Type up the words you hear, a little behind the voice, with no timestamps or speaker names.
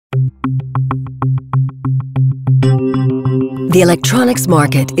The electronics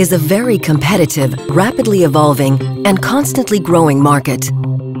market is a very competitive, rapidly evolving, and constantly growing market.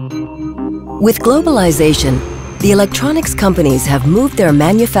 With globalization, the electronics companies have moved their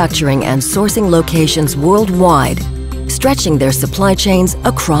manufacturing and sourcing locations worldwide, stretching their supply chains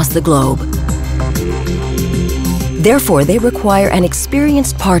across the globe. Therefore, they require an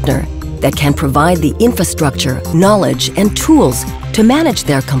experienced partner that can provide the infrastructure, knowledge, and tools to manage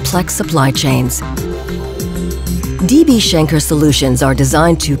their complex supply chains. DB Schenker solutions are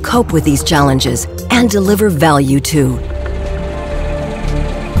designed to cope with these challenges and deliver value too.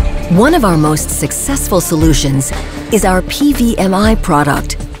 One of our most successful solutions is our PVMI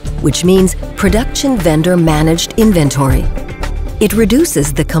product, which means Production Vendor Managed Inventory. It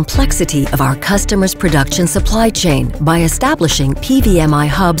reduces the complexity of our customers' production supply chain by establishing PVMI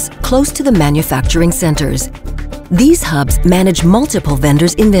hubs close to the manufacturing centers. These hubs manage multiple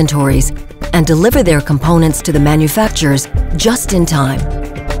vendors' inventories and deliver their components to the manufacturers just in time.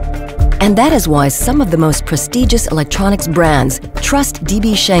 And that is why some of the most prestigious electronics brands trust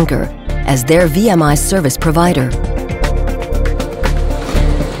DB Schenker as their VMI service provider.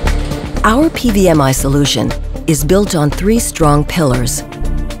 Our PVMI solution is built on 3 strong pillars: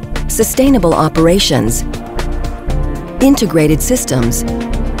 sustainable operations, integrated systems,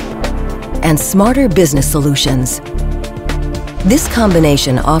 and smarter business solutions. This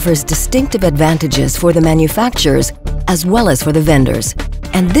combination offers distinctive advantages for the manufacturers as well as for the vendors,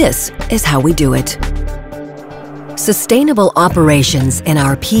 and this is how we do it. Sustainable operations in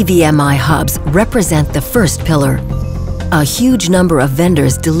our PVMI hubs represent the first pillar. A huge number of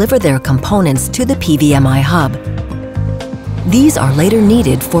vendors deliver their components to the PVMI hub. These are later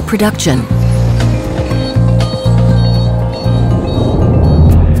needed for production.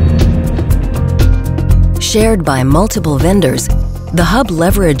 Shared by multiple vendors, the hub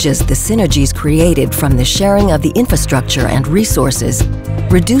leverages the synergies created from the sharing of the infrastructure and resources,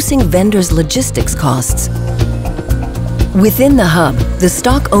 reducing vendors' logistics costs. Within the hub, the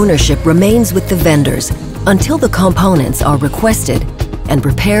stock ownership remains with the vendors until the components are requested and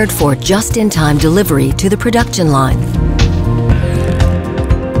prepared for just-in-time delivery to the production line.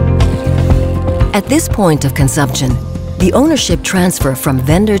 At this point of consumption, the ownership transfer from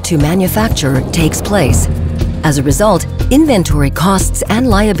vendor to manufacturer takes place. As a result, inventory costs and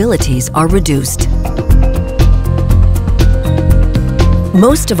liabilities are reduced.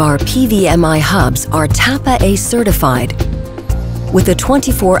 Most of our PVMI hubs are TAPA A certified with a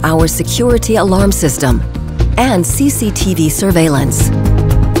 24-hour security alarm system and CCTV surveillance.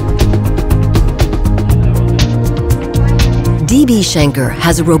 DB Schenker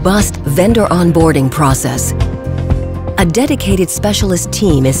has a robust vendor onboarding process. A dedicated specialist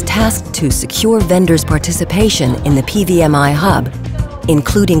team is tasked to secure vendors' participation in the PVMI hub,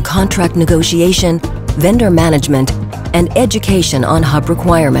 including contract negotiation, vendor management, and education on hub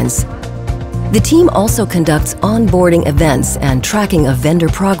requirements. The team also conducts onboarding events and tracking of vendor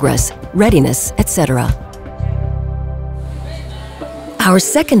progress, readiness, etc. Our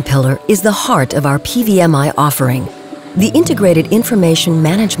second pillar is the heart of our PVMI offering. The Integrated Information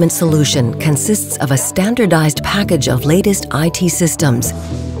Management Solution consists of a standardized package of latest IT systems,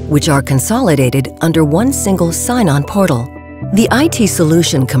 which are consolidated under one single sign-on portal. The IT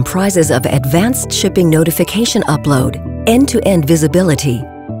solution comprises of advanced shipping notification upload, end-to-end visibility,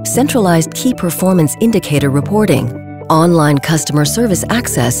 centralized key performance indicator reporting, online customer service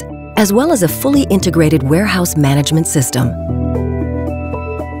access, as well as a fully integrated warehouse management system.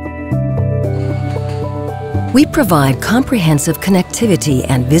 We provide comprehensive connectivity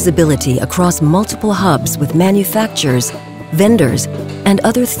and visibility across multiple hubs with manufacturers, vendors, and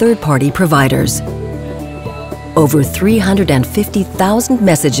other third-party providers. Over 350,000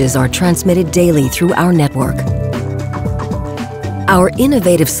 messages are transmitted daily through our network. Our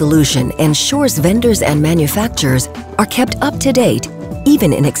innovative solution ensures vendors and manufacturers are kept up to date,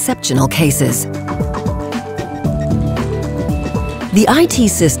 even in exceptional cases. The IT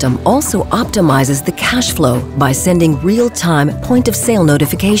system also optimizes the cash flow by sending real-time point-of-sale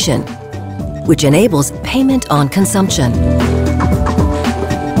notification, which enables payment on consumption.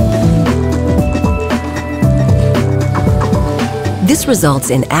 This results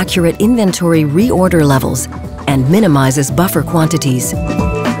in accurate inventory reorder levels and minimizes buffer quantities.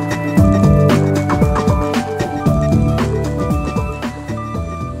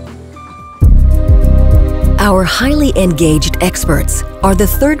 Our highly engaged experts are the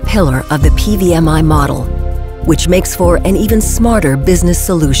third pillar of the PVMI model, which makes for an even smarter business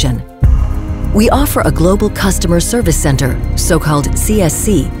solution. We offer a global customer service center, so-called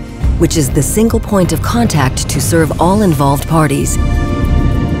CSC, which is the single point of contact to serve all involved parties.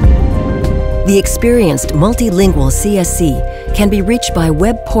 The experienced multilingual CSC can be reached by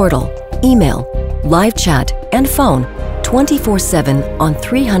web portal, email, live chat, and phone 24/7 on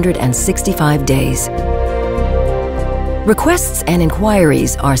 365 days. Requests and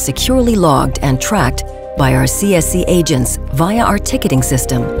inquiries are securely logged and tracked by our CSC agents via our ticketing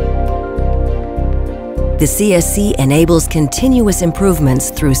system. The CSC enables continuous improvements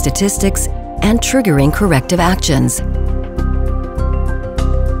through statistics and triggering corrective actions.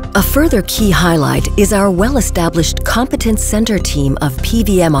 A further key highlight is our well-established Competence Center team of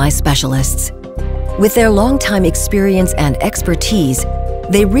PVMI specialists. With their long-time experience and expertise,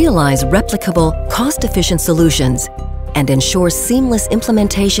 they realize replicable, cost-efficient solutions and ensure seamless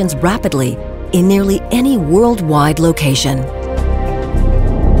implementations rapidly in nearly any worldwide location.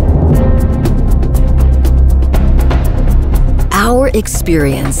 Our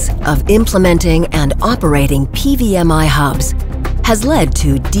experience of implementing and operating PVMI hubs has led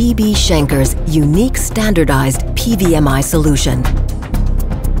to DB Schenker's unique standardized PVMI solution.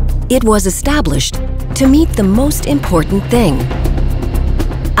 It was established to meet the most important thing: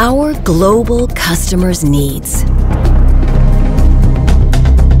 our global customers' needs.